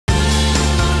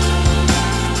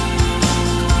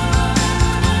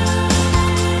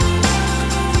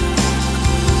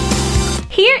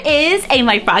is a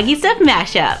My Froggy Stuff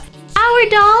mashup. Our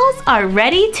dolls are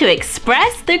ready to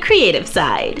express their creative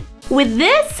side with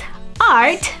this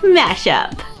art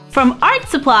mashup. From art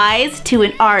supplies to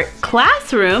an art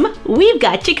classroom, we've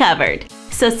got you covered.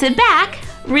 So sit back,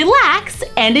 relax,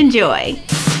 and enjoy.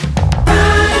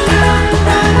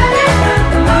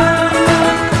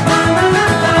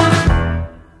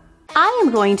 I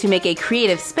am going to make a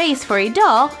creative space for a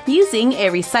doll using a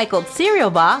recycled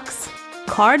cereal box,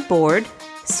 cardboard,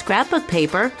 scrapbook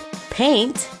paper,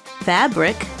 paint,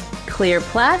 fabric, clear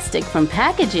plastic from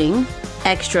packaging,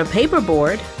 extra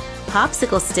paperboard,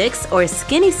 popsicle sticks or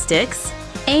skinny sticks,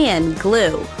 and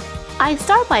glue. I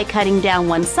start by cutting down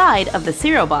one side of the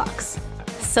cereal box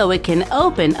so it can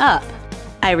open up.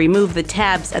 I remove the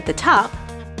tabs at the top,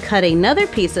 cut another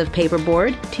piece of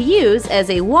paperboard to use as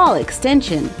a wall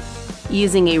extension.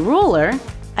 Using a ruler,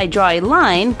 I draw a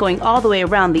line going all the way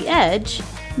around the edge,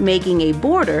 making a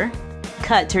border,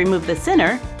 cut to remove the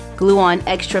center, glue on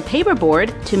extra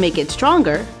paperboard to make it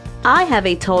stronger. I have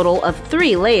a total of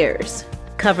 3 layers.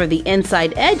 Cover the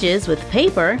inside edges with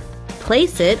paper,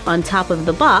 place it on top of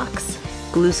the box,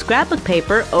 glue scrapbook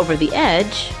paper over the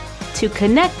edge to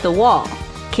connect the wall.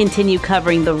 Continue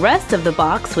covering the rest of the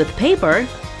box with paper.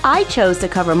 I chose to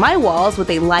cover my walls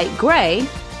with a light gray.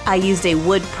 I used a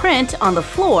wood print on the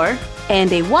floor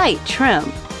and a white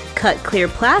trim. Cut clear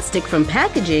plastic from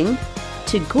packaging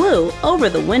to glue over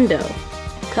the window.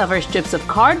 Cover strips of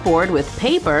cardboard with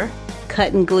paper.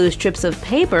 Cut and glue strips of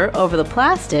paper over the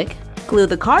plastic. Glue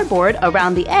the cardboard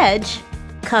around the edge.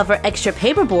 Cover extra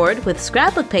paperboard with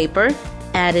scrapbook paper.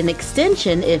 Add an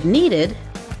extension if needed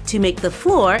to make the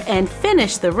floor and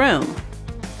finish the room.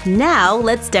 Now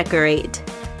let's decorate.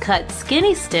 Cut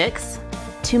skinny sticks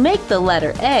to make the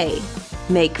letter A.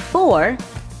 Make 4.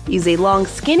 Use a long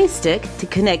skinny stick to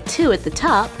connect 2 at the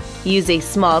top. Use a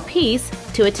small piece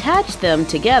to attach them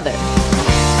together.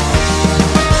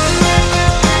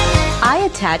 I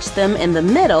attach them in the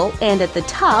middle and at the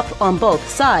top on both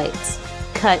sides.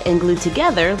 Cut and glue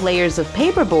together layers of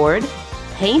paperboard,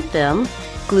 paint them,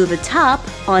 glue the top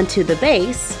onto the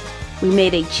base. We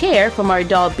made a chair from our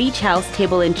doll beach house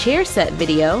table and chair set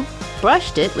video,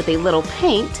 brushed it with a little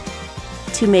paint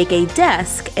to make a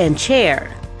desk and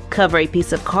chair. Cover a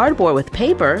piece of cardboard with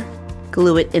paper,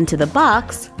 glue it into the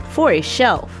box for a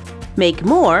shelf. Make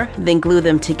more, then glue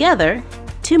them together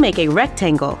to make a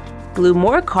rectangle. Glue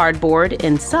more cardboard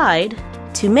inside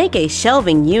to make a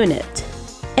shelving unit.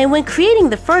 And when creating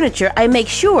the furniture, I make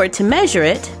sure to measure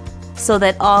it so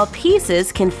that all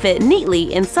pieces can fit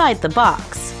neatly inside the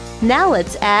box. Now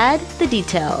let's add the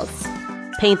details.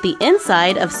 Paint the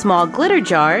inside of small glitter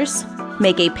jars.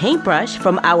 Make a paintbrush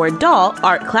from our doll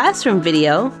art classroom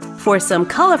video for some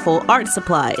colorful art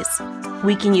supplies.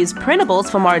 We can use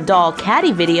printables from our doll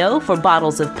caddy video for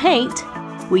bottles of paint.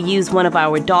 We use one of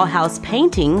our dollhouse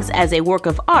paintings as a work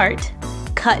of art.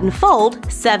 Cut and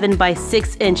fold 7 by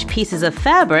 6 inch pieces of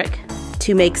fabric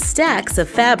to make stacks of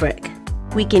fabric.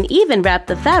 We can even wrap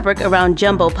the fabric around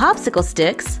jumbo popsicle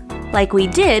sticks like we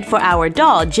did for our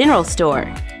doll general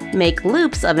store. Make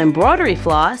loops of embroidery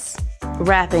floss.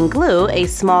 Wrap and glue a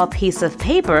small piece of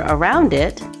paper around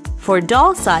it for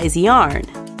doll-size yarn.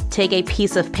 Take a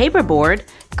piece of paperboard,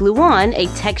 glue on a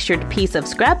textured piece of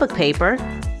scrapbook paper,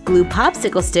 glue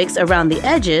popsicle sticks around the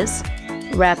edges,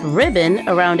 wrap ribbon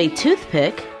around a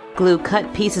toothpick, glue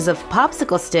cut pieces of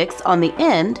popsicle sticks on the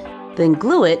end, then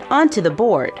glue it onto the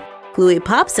board. Glue a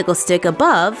popsicle stick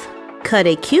above, cut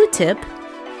a Q-tip,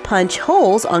 punch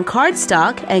holes on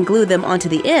cardstock and glue them onto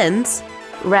the ends,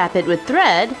 wrap it with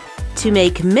thread to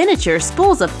make miniature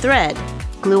spools of thread.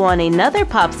 Glue on another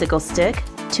popsicle stick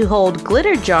to hold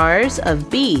glitter jars of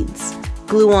beads.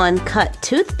 Glue on cut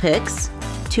toothpicks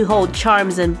to hold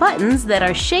charms and buttons that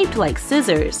are shaped like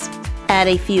scissors. Add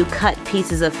a few cut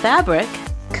pieces of fabric,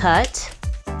 cut,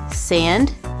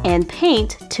 sand, and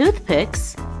paint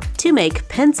toothpicks to make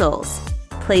pencils.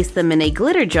 Place them in a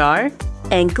glitter jar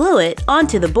and glue it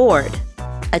onto the board.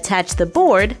 Attach the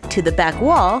board to the back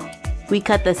wall. We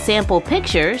cut the sample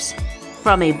pictures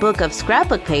from a book of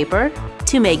scrapbook paper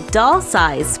to make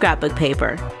doll-size scrapbook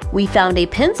paper. We found a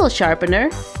pencil sharpener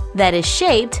that is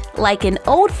shaped like an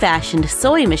old-fashioned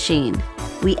sewing machine.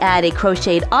 We add a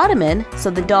crocheted ottoman so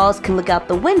the dolls can look out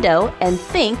the window and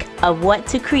think of what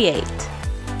to create.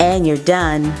 And you're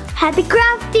done. Happy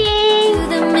crafting!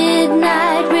 To the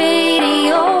midnight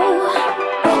radio.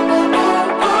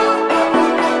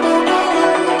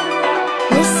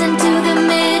 Listen to the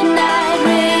midnight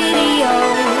radio.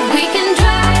 We can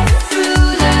drive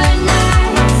through the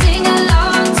night, sing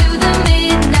along to the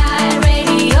midnight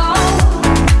radio.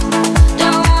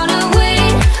 Don't wanna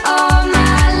wait all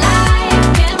my life,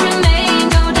 can't remain,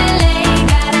 no delay.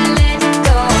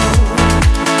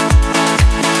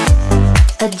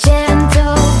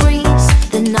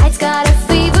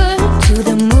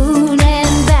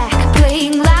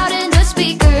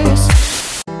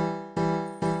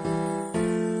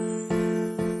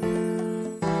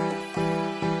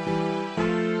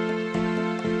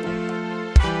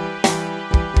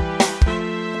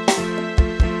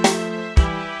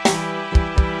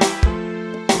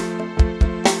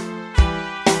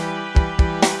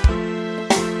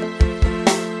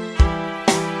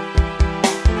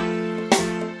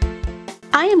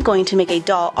 going to make a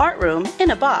doll art room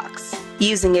in a box.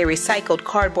 Using a recycled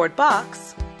cardboard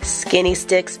box, skinny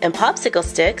sticks and popsicle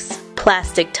sticks,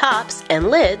 plastic tops and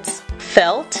lids,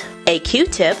 felt, a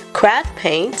Q-tip, craft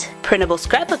paint, printable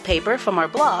scrapbook paper from our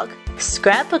blog,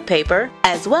 scrapbook paper,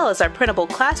 as well as our printable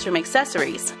classroom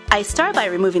accessories. I start by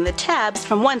removing the tabs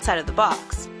from one side of the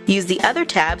box. Use the other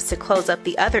tabs to close up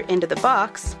the other end of the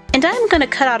box, and I'm going to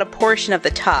cut out a portion of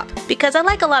the top because I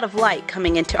like a lot of light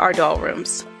coming into our doll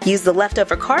rooms. Use the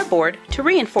leftover cardboard to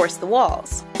reinforce the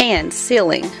walls and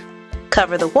ceiling.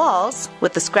 Cover the walls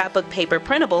with the scrapbook paper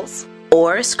printables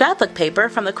or scrapbook paper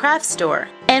from the craft store.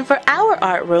 And for our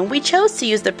art room, we chose to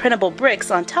use the printable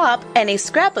bricks on top and a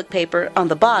scrapbook paper on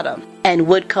the bottom, and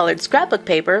wood-colored scrapbook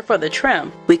paper for the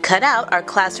trim. We cut out our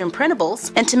classroom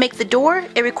printables, and to make the door,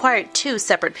 it required two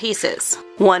separate pieces,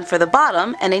 one for the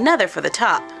bottom and another for the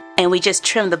top. And we just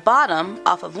trimmed the bottom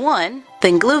off of one,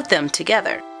 then glued them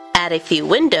together. Add a few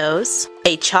windows,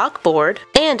 a chalkboard,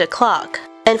 and a clock.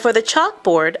 And for the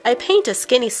chalkboard, I paint a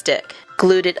skinny stick.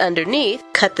 Glued it underneath,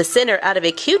 cut the center out of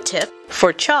a Q-tip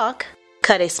for chalk,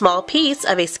 cut a small piece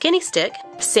of a skinny stick,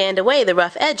 sand away the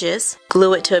rough edges,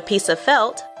 glue it to a piece of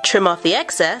felt, trim off the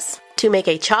excess to make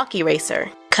a chalk eraser.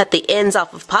 Cut the ends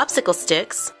off of popsicle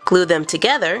sticks, glue them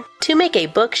together to make a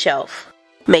bookshelf.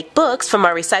 Make books from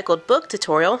our recycled book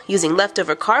tutorial using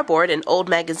leftover cardboard and old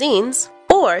magazines,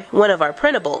 or one of our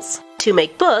printables to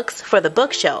make books for the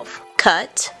bookshelf.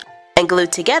 Cut and glue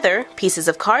together pieces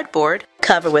of cardboard,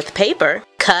 cover with paper,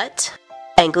 cut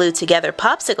and glue together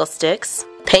popsicle sticks,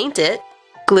 paint it,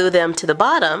 glue them to the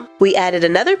bottom. We added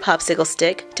another popsicle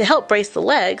stick to help brace the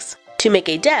legs to make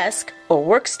a desk or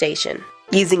workstation.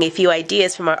 Using a few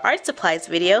ideas from our art supplies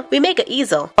video, we make an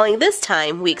easel, only this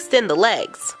time we extend the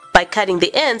legs by cutting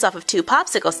the ends off of two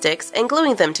popsicle sticks and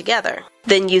gluing them together.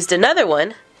 Then used another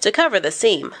one to cover the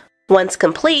seam. Once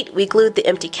complete, we glued the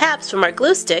empty caps from our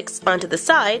glue sticks onto the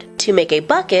side to make a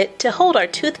bucket to hold our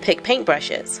toothpick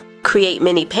paintbrushes. Create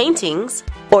mini paintings,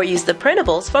 or use the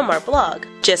printables from our blog.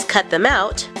 Just cut them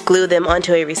out, glue them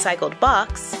onto a recycled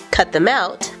box, cut them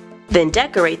out, then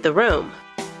decorate the room.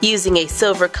 Using a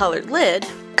silver colored lid,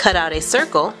 cut out a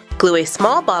circle, glue a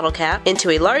small bottle cap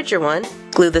into a larger one,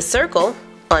 glue the circle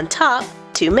on top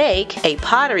to make a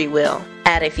pottery wheel.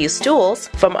 Add a few stools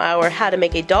from our How to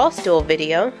Make a Doll Stool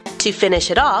video. To finish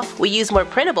it off, we use more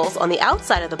printables on the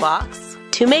outside of the box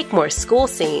to make more school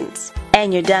scenes.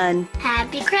 And you're done.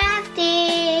 Happy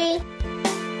crafting!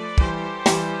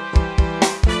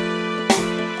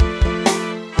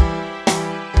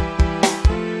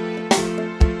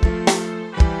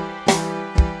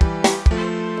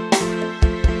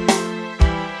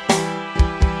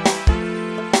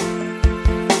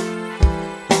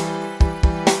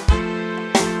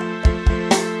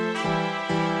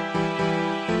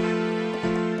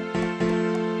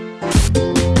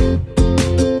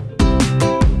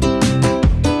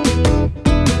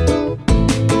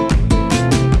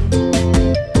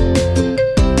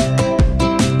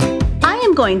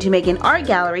 Going to make an art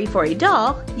gallery for a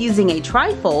doll using a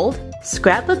trifold,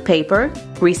 scrapbook paper,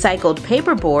 recycled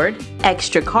paperboard,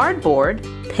 extra cardboard,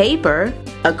 paper,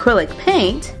 acrylic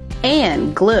paint,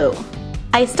 and glue.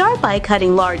 I start by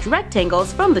cutting large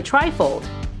rectangles from the trifold,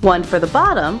 one for the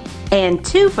bottom and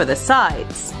two for the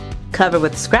sides. Cover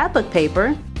with scrapbook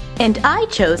paper, and I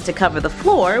chose to cover the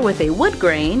floor with a wood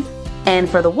grain, and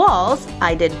for the walls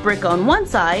I did brick on one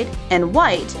side and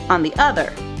white on the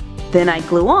other. Then I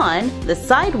glue on the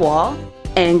side wall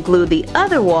and glue the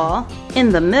other wall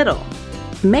in the middle,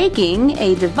 making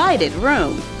a divided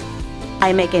room.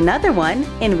 I make another one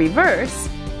in reverse,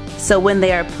 so when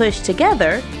they are pushed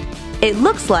together, it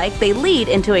looks like they lead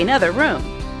into another room.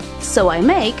 So I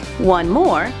make one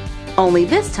more, only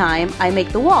this time I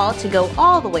make the wall to go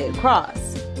all the way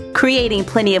across, creating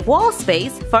plenty of wall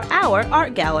space for our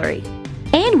art gallery.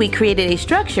 And we created a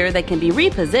structure that can be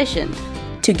repositioned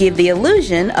to give the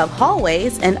illusion of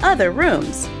hallways and other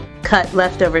rooms. Cut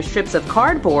leftover strips of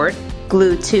cardboard,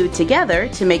 glue two together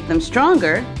to make them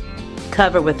stronger,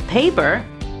 cover with paper,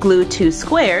 glue two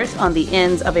squares on the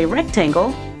ends of a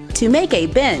rectangle to make a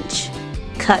bench.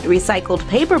 Cut recycled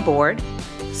paperboard,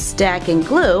 stack and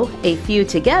glue a few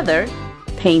together,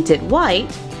 paint it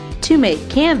white to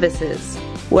make canvases,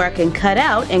 where I can cut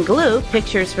out and glue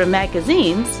pictures from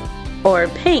magazines or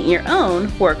paint your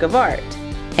own work of art.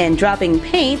 And dropping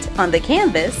paint on the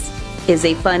canvas is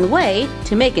a fun way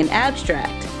to make an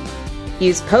abstract.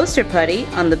 Use poster putty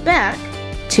on the back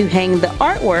to hang the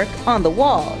artwork on the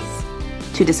walls,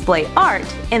 to display art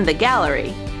in the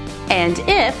gallery. And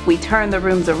if we turn the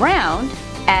rooms around,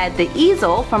 add the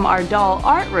easel from our doll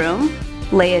art room,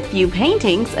 lay a few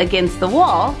paintings against the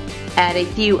wall, add a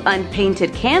few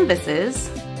unpainted canvases,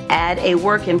 Add a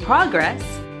work in progress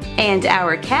and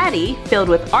our caddy filled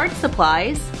with art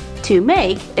supplies to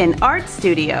make an art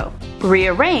studio.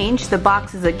 Rearrange the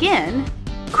boxes again,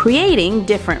 creating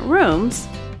different rooms.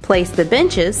 Place the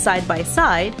benches side by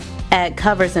side. Add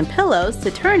covers and pillows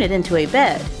to turn it into a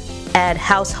bed. Add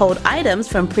household items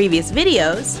from previous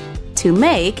videos to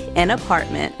make an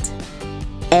apartment.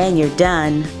 And you're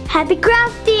done. Happy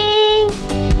crafting!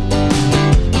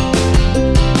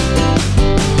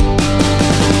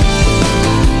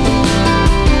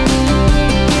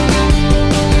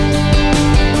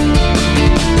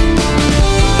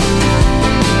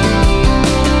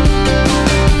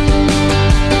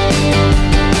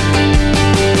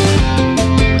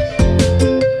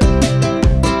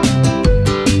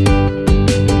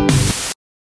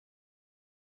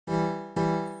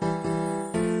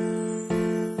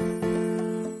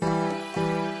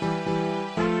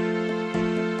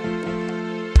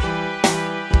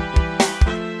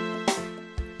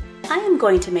 I'm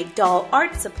going to make doll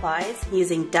art supplies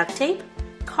using duct tape,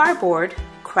 cardboard,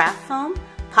 craft foam,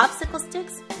 popsicle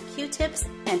sticks, Q-tips,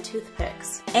 and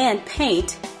toothpicks, and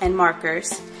paint and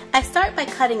markers. I start by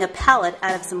cutting a palette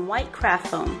out of some white craft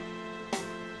foam.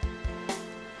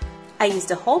 I used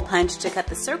a hole punch to cut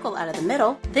the circle out of the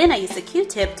middle. Then I used a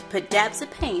Q-tip to put dabs of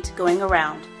paint going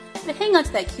around. But hang on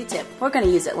to that Q-tip, we're going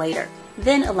to use it later.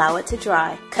 Then allow it to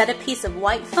dry. Cut a piece of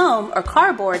white foam or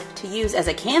cardboard to use as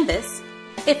a canvas.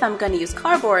 If I'm going to use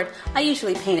cardboard, I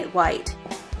usually paint it white.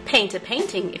 Paint a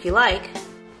painting if you like.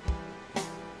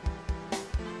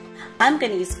 I'm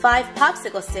going to use 5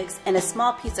 popsicle sticks and a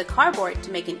small piece of cardboard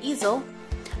to make an easel.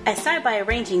 I start by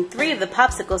arranging 3 of the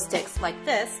popsicle sticks like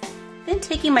this, then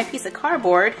taking my piece of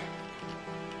cardboard,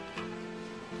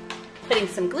 putting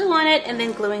some glue on it, and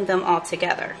then gluing them all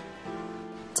together.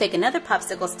 Take another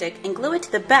popsicle stick and glue it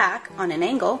to the back on an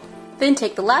angle, then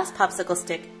take the last popsicle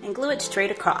stick and glue it straight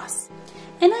across.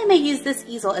 And I may use this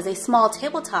easel as a small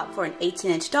tabletop for an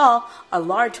 18-inch doll, a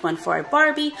large one for a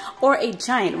Barbie, or a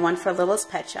giant one for Littlest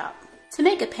Pet Shop. To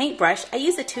make a paintbrush, I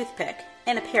use a toothpick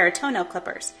and a pair of toenail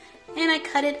clippers, and I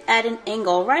cut it at an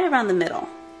angle right around the middle.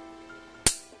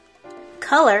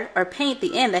 Color or paint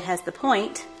the end that has the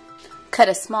point. Cut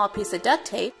a small piece of duct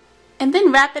tape, and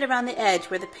then wrap it around the edge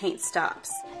where the paint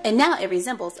stops. And now it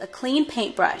resembles a clean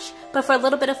paintbrush, but for a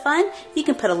little bit of fun, you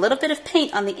can put a little bit of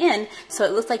paint on the end so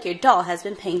it looks like your doll has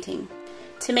been painting.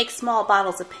 To make small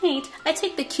bottles of paint, I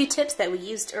take the Q-tips that we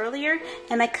used earlier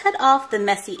and I cut off the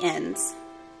messy ends.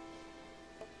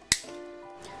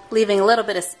 Leaving a little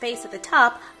bit of space at the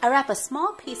top, I wrap a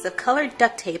small piece of colored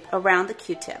duct tape around the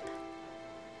Q-tip.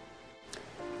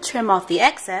 Trim off the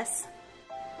excess.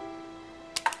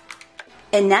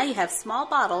 And now you have small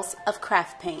bottles of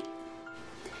craft paint.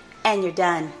 And you're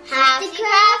done. Happy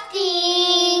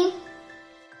crafting!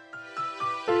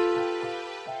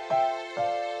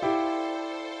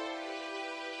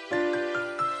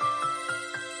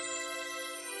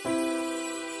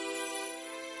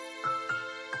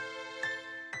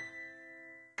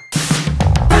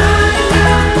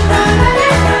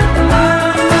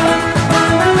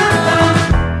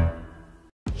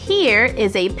 Here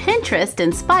is a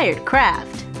Pinterest-inspired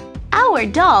craft. Our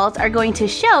dolls are going to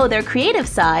show their creative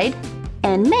side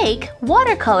and make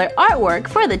watercolor artwork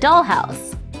for the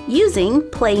dollhouse using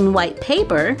plain white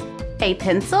paper, a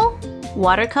pencil,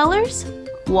 watercolors,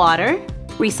 water,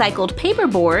 recycled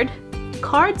paperboard,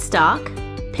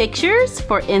 cardstock, pictures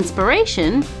for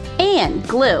inspiration, and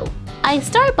glue. I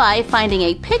start by finding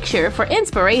a picture for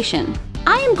inspiration.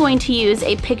 I am going to use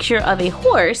a picture of a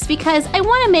horse because I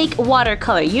want to make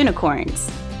watercolor unicorns.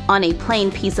 On a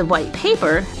plain piece of white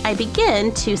paper, I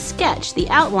begin to sketch the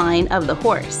outline of the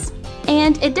horse.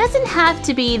 And it doesn't have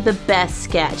to be the best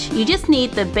sketch, you just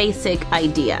need the basic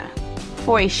idea.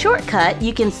 For a shortcut,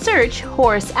 you can search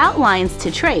horse outlines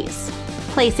to trace.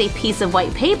 Place a piece of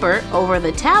white paper over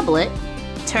the tablet,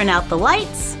 turn out the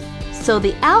lights so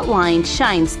the outline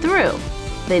shines through.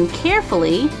 Then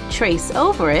carefully trace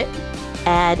over it,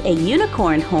 add a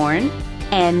unicorn horn,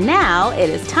 and now it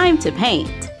is time to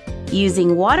paint.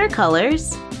 Using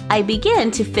watercolors, I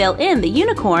begin to fill in the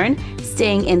unicorn,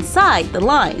 staying inside the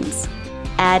lines.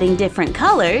 Adding different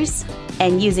colors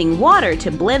and using water to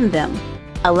blend them.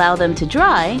 Allow them to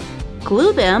dry,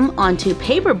 glue them onto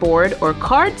paperboard or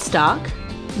cardstock.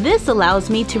 This allows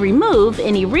me to remove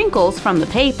any wrinkles from the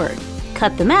paper.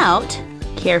 Cut them out,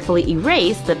 carefully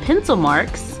erase the pencil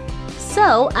marks,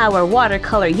 so our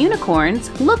watercolor unicorns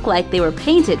look like they were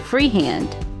painted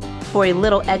freehand. For a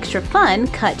little extra fun,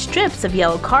 cut strips of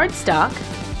yellow cardstock,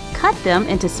 cut them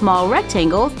into small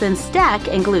rectangles, then stack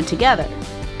and glue together.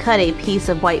 Cut a piece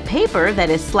of white paper that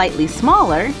is slightly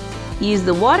smaller, Use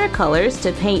the watercolors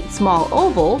to paint small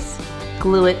ovals.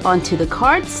 Glue it onto the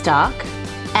cardstock.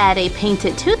 Add a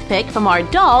painted toothpick from our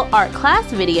doll art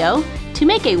class video to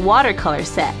make a watercolor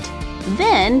set.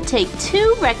 Then take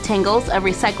 2 rectangles of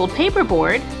recycled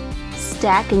paperboard,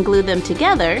 stack and glue them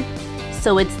together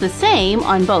so it's the same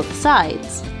on both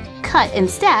sides. Cut and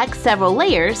stack several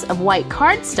layers of white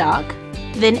cardstock,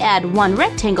 then add 1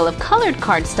 rectangle of colored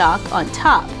cardstock on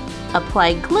top.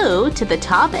 Apply glue to the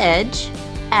top edge,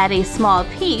 add a small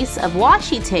piece of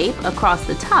washi tape across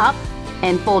the top,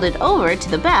 and fold it over to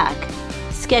the back.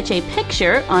 Sketch a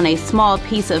picture on a small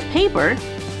piece of paper,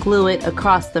 glue it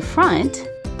across the front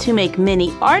to make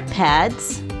mini art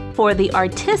pads for the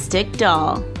artistic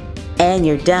doll. And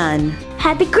you're done.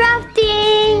 Happy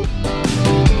crafting!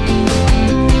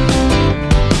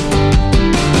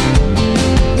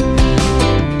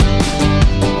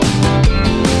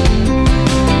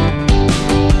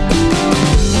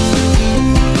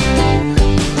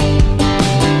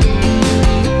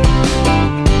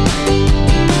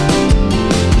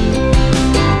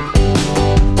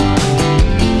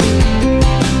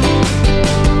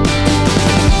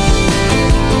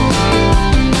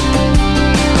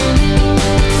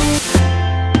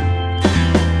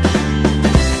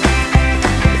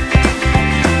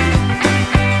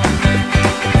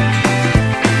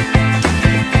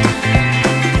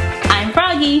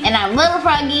 And I'm Little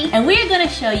Froggy. And we're going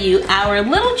to show you our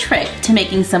little trick to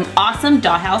making some awesome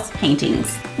dollhouse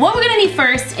paintings. What we're going to need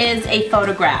first is a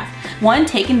photograph. One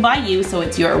taken by you, so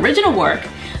it's your original work.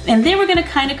 And then we're going to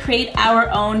kind of create our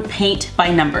own paint by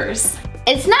numbers.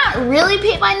 It's not really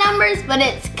paint by numbers, but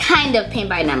it's kind of paint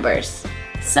by numbers.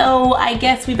 So I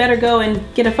guess we better go and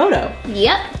get a photo.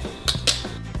 Yep.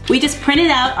 We just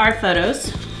printed out our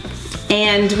photos.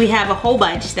 And we have a whole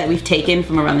bunch that we've taken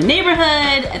from around the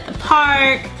neighborhood, at the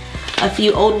park, a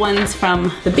few old ones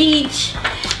from the beach.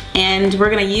 And we're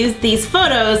gonna use these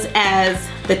photos as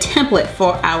the template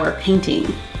for our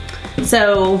painting.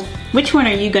 So, which one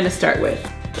are you gonna start with?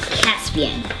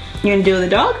 Caspian. You're gonna do the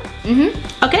dog?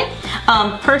 Mm-hmm. Okay.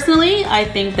 Personally, I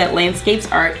think that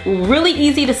landscapes are really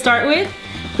easy to start with,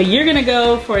 but you're gonna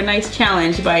go for a nice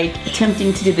challenge by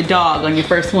attempting to do the dog on your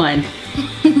first one.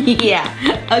 Yeah,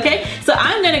 okay, so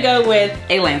I'm gonna go with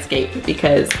a landscape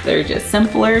because they're just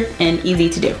simpler and easy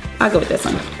to do. I'll go with this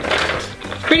one.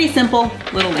 Pretty simple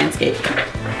little landscape.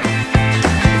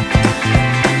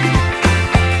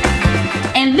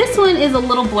 And this one is a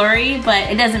little blurry, but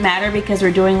it doesn't matter because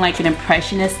we're doing like an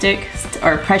impressionistic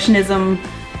or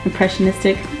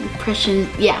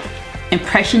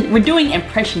we're doing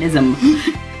impressionism.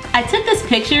 I took this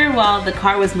picture while the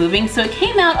car was moving, so it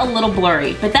came out a little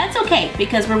blurry, but that's okay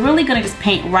because we're really gonna just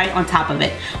paint right on top of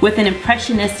it with an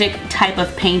impressionistic type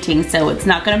of painting, so it's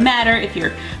not gonna matter if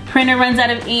your printer runs out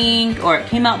of ink or it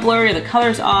came out blurry or the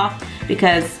color's off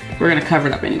because we're gonna cover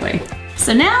it up anyway.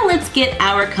 So now let's get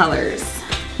our colors.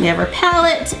 We have our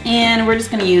palette and we're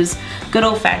just gonna use good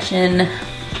old-fashioned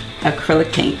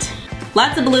acrylic paint.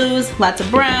 Lots of blues, lots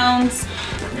of browns.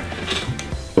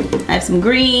 I have some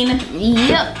green.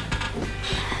 Yep.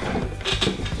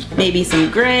 Maybe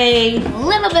some gray. A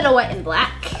little bit of white and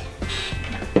black.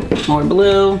 More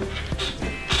blue.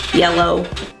 Yellow.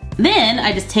 Then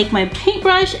I just take my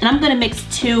paintbrush and I'm gonna mix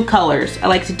 2 colors. I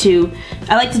like to do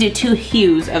 2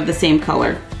 hues of the same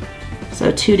color.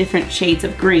 So 2 different shades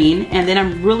of green. And then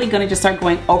I'm really gonna just start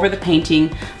going over the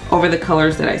painting, over the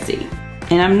colors that I see.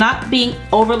 And I'm not being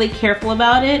overly careful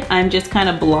about it. I'm just kind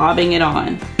of blobbing it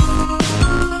on.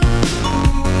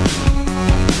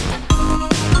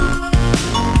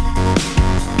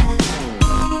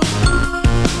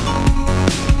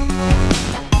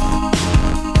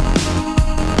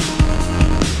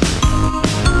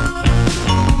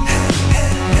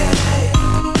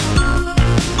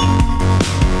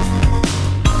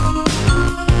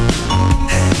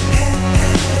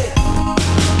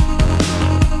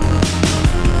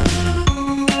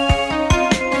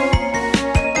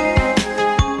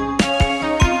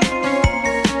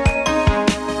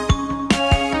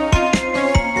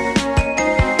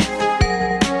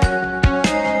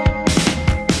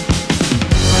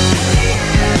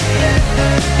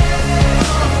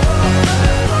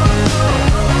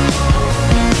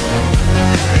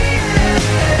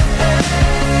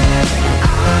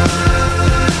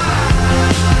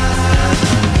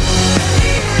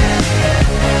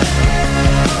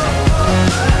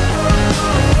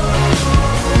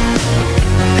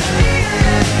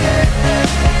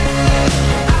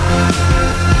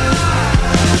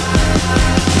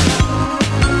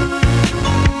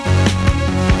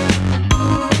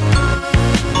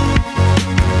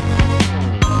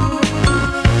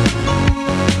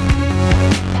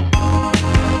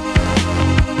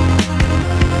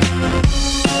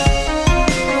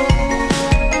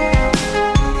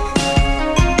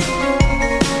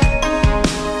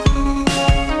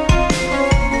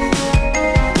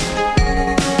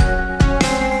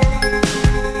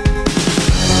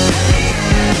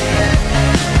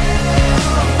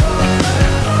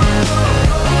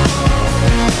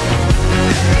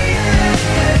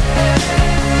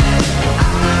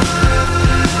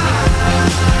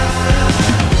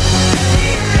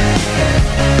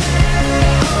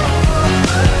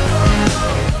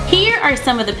 are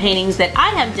some of the paintings that I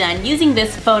have done using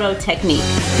this photo technique.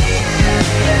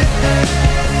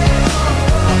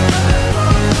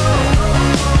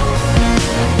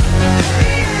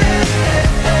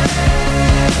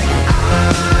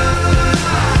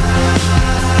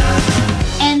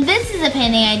 And this is a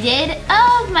painting I did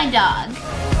of my dog.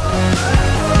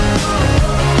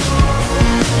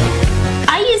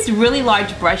 I used really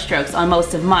large brush strokes on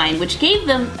most of mine, which gave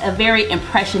them a very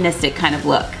impressionistic kind of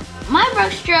look. My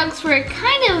brush strokes were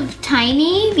kind of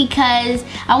tiny because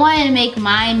I wanted to make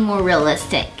mine more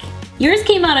realistic. Yours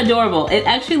came out adorable. It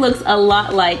actually looks a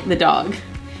lot like the dog.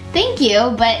 Thank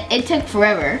you, but it took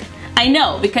forever. I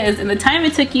know, because in the time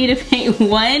it took you to paint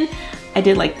one, I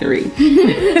did like 3.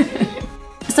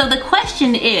 So the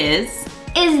question is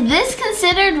this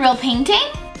considered real painting?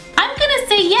 I'm gonna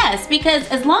say yes, because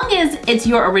as long as it's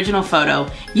your original photo,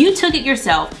 you took it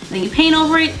yourself, then you paint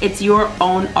over it, it's your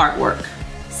own artwork.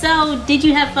 So, did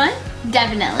you have fun?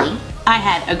 Definitely. I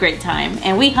had a great time,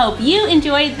 and we hope you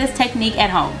enjoyed this technique at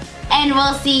home. And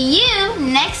we'll see you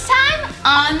next time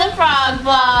on the Frog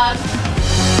Vlog.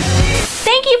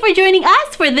 Thank you for joining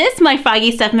us for this My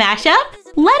Froggy Stuff mashup.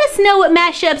 Let us know what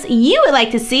mashups you would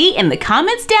like to see in the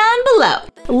comments down below.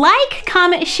 Like,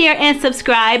 comment, share, and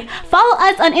subscribe. Follow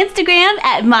us on Instagram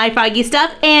at My Froggy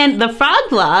Stuff and The Frog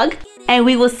Vlog. And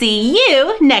we will see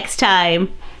you next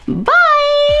time.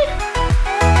 Bye!